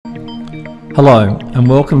Hello and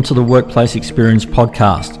welcome to the Workplace Experience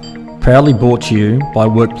podcast, proudly brought to you by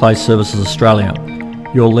Workplace Services Australia,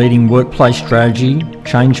 your leading workplace strategy,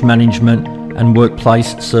 change management and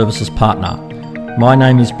workplace services partner. My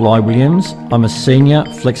name is Bly Williams. I'm a Senior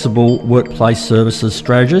Flexible Workplace Services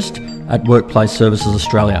Strategist at Workplace Services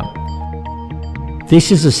Australia.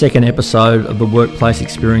 This is the second episode of the Workplace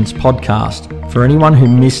Experience podcast. For anyone who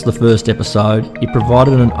missed the first episode, it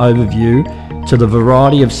provided an overview to the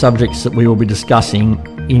variety of subjects that we will be discussing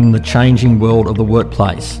in the changing world of the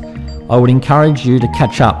workplace. I would encourage you to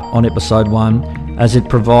catch up on episode 1 as it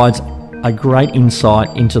provides a great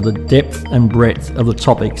insight into the depth and breadth of the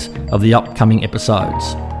topics of the upcoming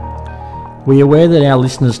episodes. We are aware that our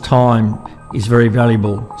listeners' time is very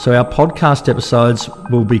valuable, so our podcast episodes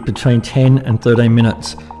will be between 10 and 13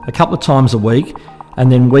 minutes, a couple of times a week, and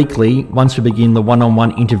then weekly once we begin the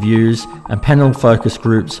one-on-one interviews and panel focus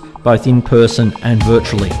groups, both in person and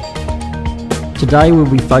virtually. Today we'll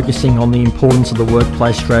be focusing on the importance of the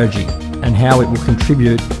workplace strategy and how it will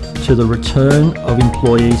contribute to the return of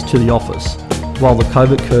employees to the office while the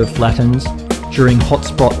COVID curve flattens during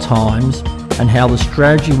hotspot times, and how the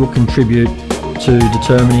strategy will contribute to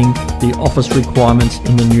determining the office requirements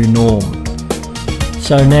in the new norm.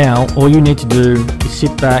 So now all you need to do is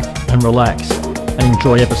sit back and relax and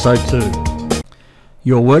enjoy episode 2.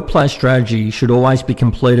 Your workplace strategy should always be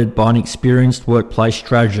completed by an experienced workplace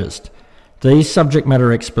strategist. These subject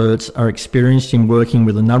matter experts are experienced in working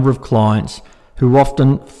with a number of clients who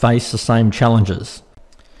often face the same challenges.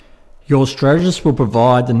 Your strategist will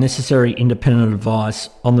provide the necessary independent advice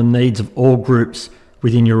on the needs of all groups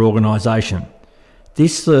within your organisation.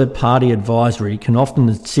 This third-party advisory can often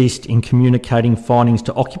assist in communicating findings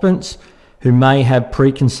to occupants who may have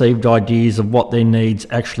preconceived ideas of what their needs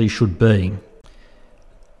actually should be.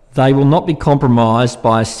 They will not be compromised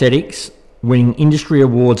by aesthetics, winning industry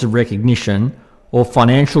awards of recognition, or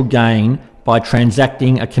financial gain by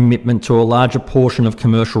transacting a commitment to a larger portion of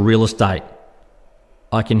commercial real estate.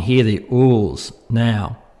 I can hear the oohs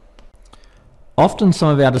now. Often some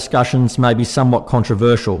of our discussions may be somewhat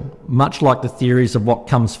controversial, much like the theories of what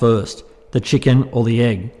comes first, the chicken or the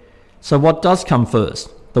egg. So what does come first?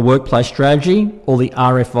 The workplace strategy or the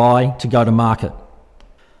RFI to go to market?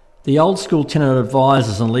 The old school tenant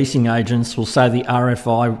advisors and leasing agents will say the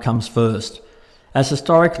RFI comes first, as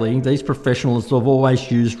historically these professionals have always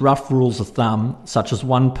used rough rules of thumb, such as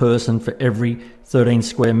one person for every 13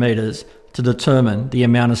 square metres, to determine the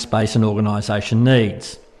amount of space an organisation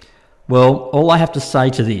needs. Well, all I have to say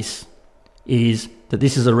to this is that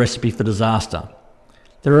this is a recipe for disaster.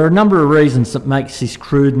 There are a number of reasons that makes this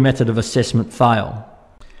crude method of assessment fail.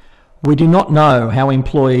 We do not know how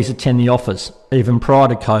employees attend the office, even prior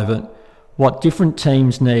to COVID, what different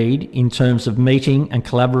teams need in terms of meeting and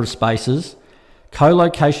collaborative spaces,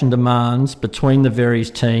 co-location demands between the various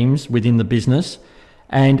teams within the business,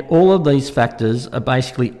 and all of these factors are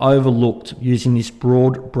basically overlooked using this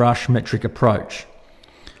broad brush metric approach.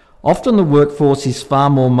 Often the workforce is far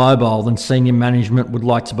more mobile than senior management would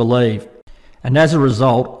like to believe, and as a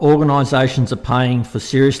result, organisations are paying for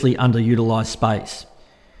seriously underutilised space.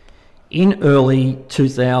 In early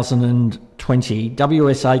 2020,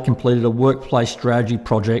 WSA completed a workplace strategy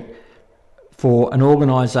project for an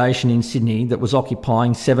organisation in Sydney that was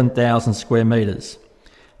occupying 7,000 square metres.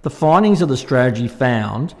 The findings of the strategy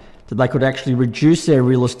found that they could actually reduce their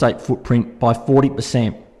real estate footprint by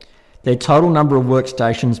 40%, their total number of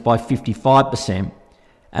workstations by 55%,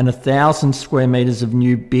 and 1,000 square metres of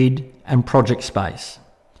new bid and project space,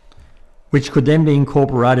 which could then be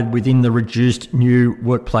incorporated within the reduced new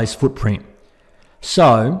workplace footprint.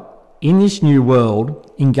 So, in this new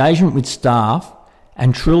world, engagement with staff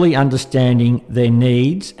and truly understanding their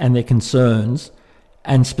needs and their concerns,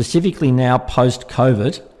 and specifically now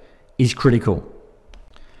post-COVID, is critical.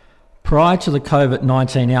 Prior to the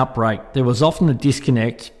COVID-19 outbreak, there was often a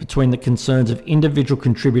disconnect between the concerns of individual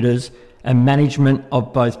contributors and management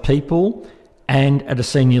of both people and at a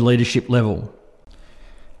senior leadership level.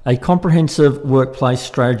 A comprehensive workplace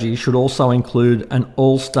strategy should also include an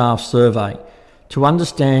all-staff survey to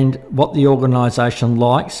understand what the organisation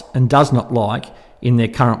likes and does not like in their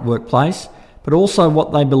current workplace, but also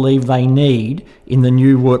what they believe they need in the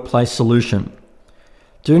new workplace solution.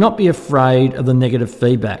 Do not be afraid of the negative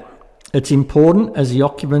feedback. It's important as the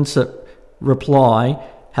occupants that reply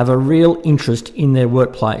have a real interest in their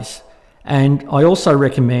workplace. And I also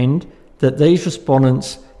recommend that these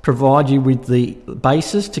respondents provide you with the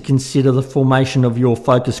basis to consider the formation of your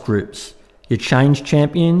focus groups, your change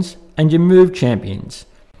champions and your move champions.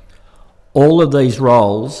 All of these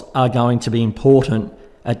roles are going to be important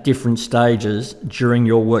at different stages during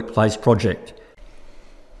your workplace project.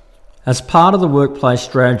 As part of the workplace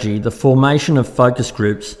strategy, the formation of focus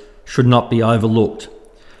groups should not be overlooked.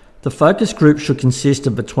 The focus group should consist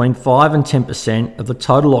of between 5 and 10% of the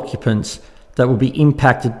total occupants that will be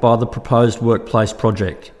impacted by the proposed workplace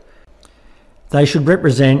project. They should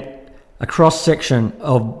represent a cross-section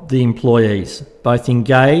of the employees, both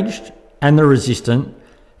engaged and the resistant,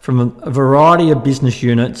 from a variety of business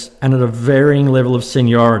units and at a varying level of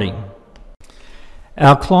seniority.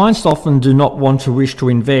 Our clients often do not want to wish to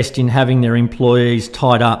invest in having their employees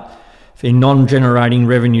tied up in non-generating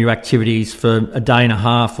revenue activities for a day and a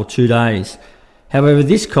half or 2 days. However,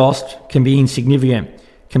 this cost can be insignificant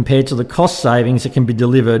compared to the cost savings that can be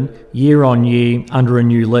delivered year on year under a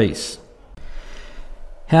new lease.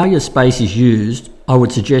 How your space is used, I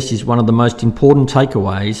would suggest, is one of the most important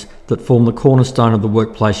takeaways that form the cornerstone of the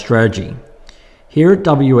workplace strategy. Here at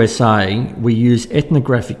WSA, we use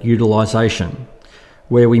ethnographic utilisation,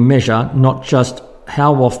 where we measure not just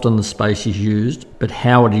how often the space is used, but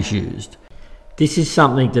how it is used. This is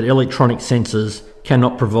something that electronic sensors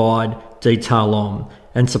cannot provide detail on,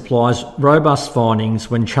 and supplies robust findings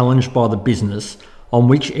when challenged by the business on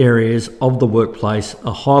which areas of the workplace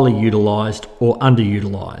are highly utilised or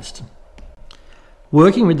underutilised.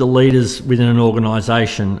 Working with the leaders within an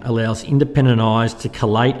organisation allows independent eyes to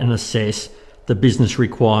collate and assess the business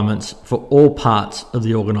requirements for all parts of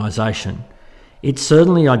the organisation. It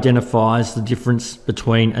certainly identifies the difference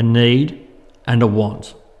between a need and a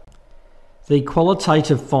want. The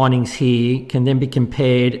qualitative findings here can then be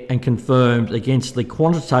compared and confirmed against the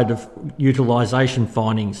quantitative utilisation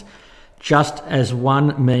findings, just as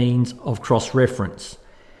one means of cross-reference.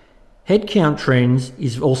 Headcount trends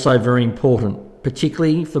is also very important,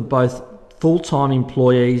 particularly for both full-time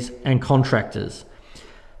employees and contractors,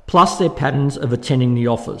 plus their patterns of attending the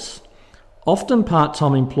office. Often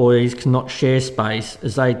part-time employees cannot share space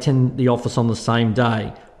as they attend the office on the same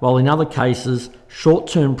day, while in other cases,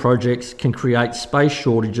 short-term projects can create space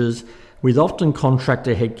shortages, with often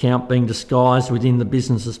contractor headcount being disguised within the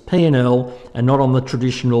business's P&L and not on the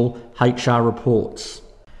traditional HR reports.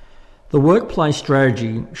 The workplace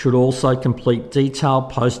strategy should also complete detailed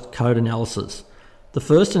post-code analysis. The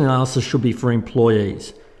first analysis should be for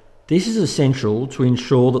employees. This is essential to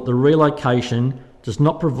ensure that the relocation does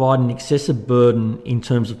not provide an excessive burden in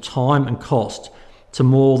terms of time and cost to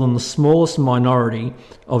more than the smallest minority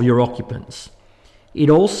of your occupants.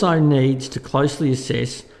 It also needs to closely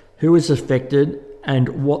assess who is affected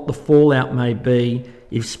and what the fallout may be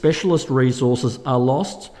if specialist resources are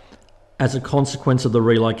lost as a consequence of the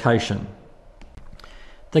relocation.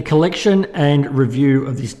 The collection and review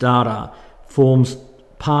of this data forms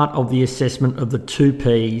part of the assessment of the 2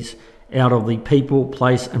 Ps out of the people,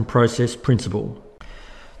 place and process principle.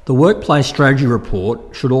 The workplace strategy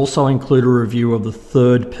report should also include a review of the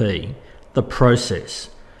 3rd P, the process,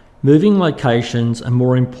 moving locations and,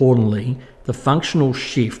 more importantly, the functional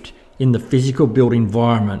shift in the physical built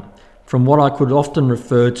environment from what I could often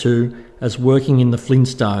refer to as working in the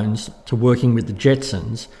Flintstones to working with the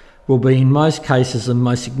Jetsons will be in most cases the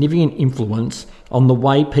most significant influence on the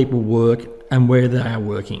way people work and where they are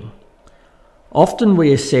working. Often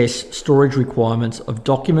we assess storage requirements of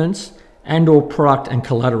documents and or product and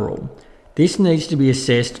collateral. This needs to be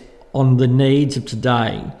assessed on the needs of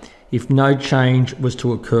today if no change was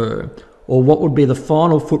to occur, or what would be the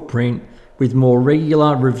final footprint with more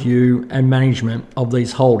regular review and management of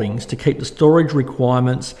these holdings to keep the storage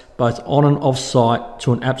requirements both on and off site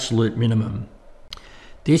to an absolute minimum.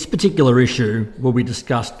 This particular issue will be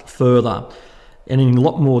discussed further and in a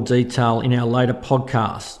lot more detail in our later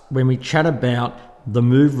podcasts when we chat about the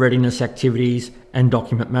move readiness activities and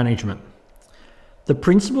document management. The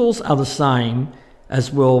principles are the same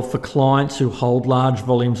as well for clients who hold large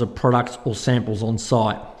volumes of products or samples on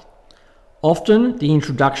site. Often, the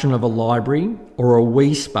introduction of a library or a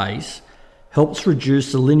wee space helps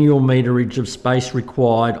reduce the linear meterage of space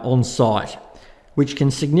required on site, which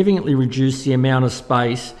can significantly reduce the amount of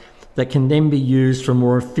space that can then be used for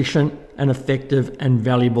more efficient and effective and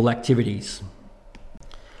valuable activities.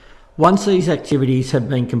 Once these activities have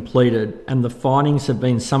been completed and the findings have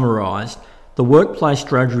been summarised, the workplace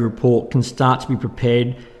strategy report can start to be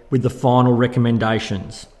prepared with the final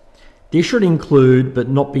recommendations. This should include, but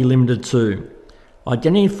not be limited to,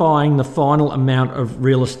 identifying the final amount of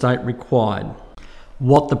real estate required,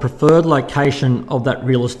 what the preferred location of that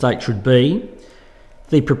real estate should be,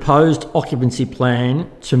 the proposed occupancy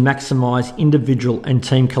plan to maximise individual and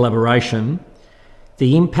team collaboration,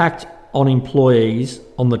 the impact on employees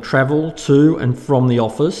on the travel to and from the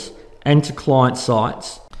office and to client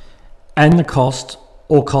sites, and the cost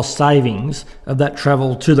or cost savings of that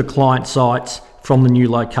travel to the client sites from the new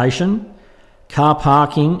location, car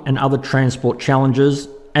parking and other transport challenges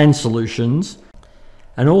and solutions,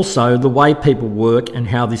 and also the way people work and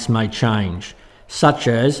how this may change, such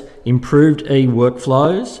as improved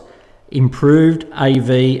e-workflows, improved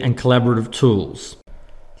AV and collaborative tools.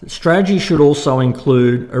 The strategy should also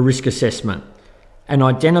include a risk assessment and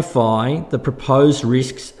identify the proposed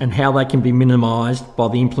risks and how they can be minimised by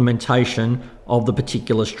the implementation of the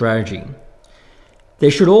particular strategy. There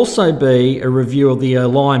should also be a review of the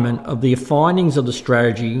alignment of the findings of the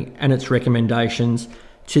strategy and its recommendations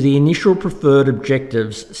to the initial preferred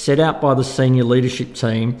objectives set out by the senior leadership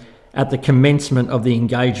team at the commencement of the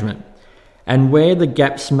engagement, and where the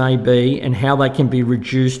gaps may be and how they can be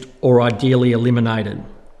reduced or ideally eliminated.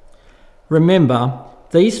 Remember,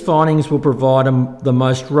 these findings will provide the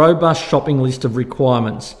most robust shopping list of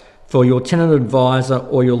requirements for your tenant advisor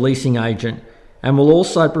or your leasing agent, and will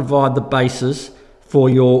also provide the basis for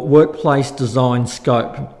your workplace design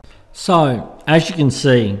scope. So, as you can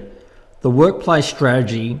see, the workplace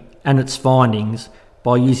strategy and its findings,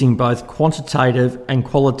 by using both quantitative and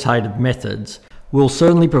qualitative methods, will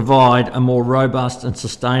certainly provide a more robust and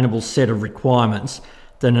sustainable set of requirements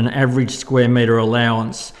than an average square metre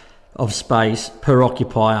allowance of space per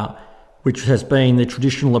occupier, which has been the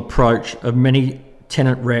traditional approach of many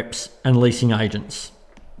tenant reps and leasing agents.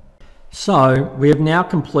 So, we have now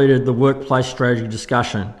completed the workplace strategy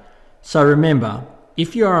discussion. So remember,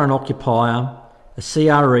 if you are an occupier, a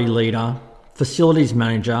CRE leader, facilities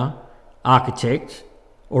manager, architect,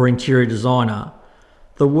 or interior designer,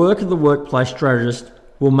 the work of the workplace strategist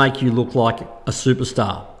will make you look like a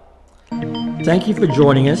superstar. Thank you for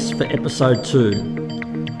joining us for episode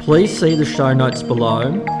 2. Please see the show notes below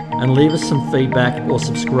and leave us some feedback or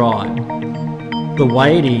subscribe. The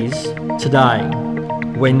way it is today,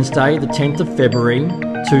 Wednesday the 10th of February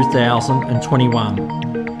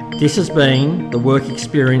 2021. This has been the Work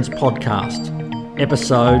Experience Podcast,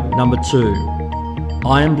 episode number 2.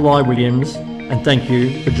 I am Bly Williams, and thank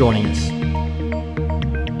you for joining us.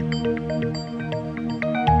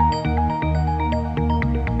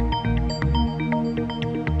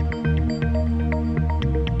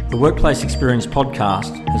 The Workplace Experience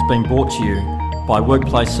Podcast has been brought to you by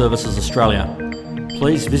Workplace Services Australia.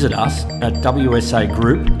 Please visit us at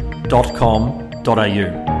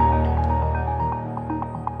wsagroup.com.au.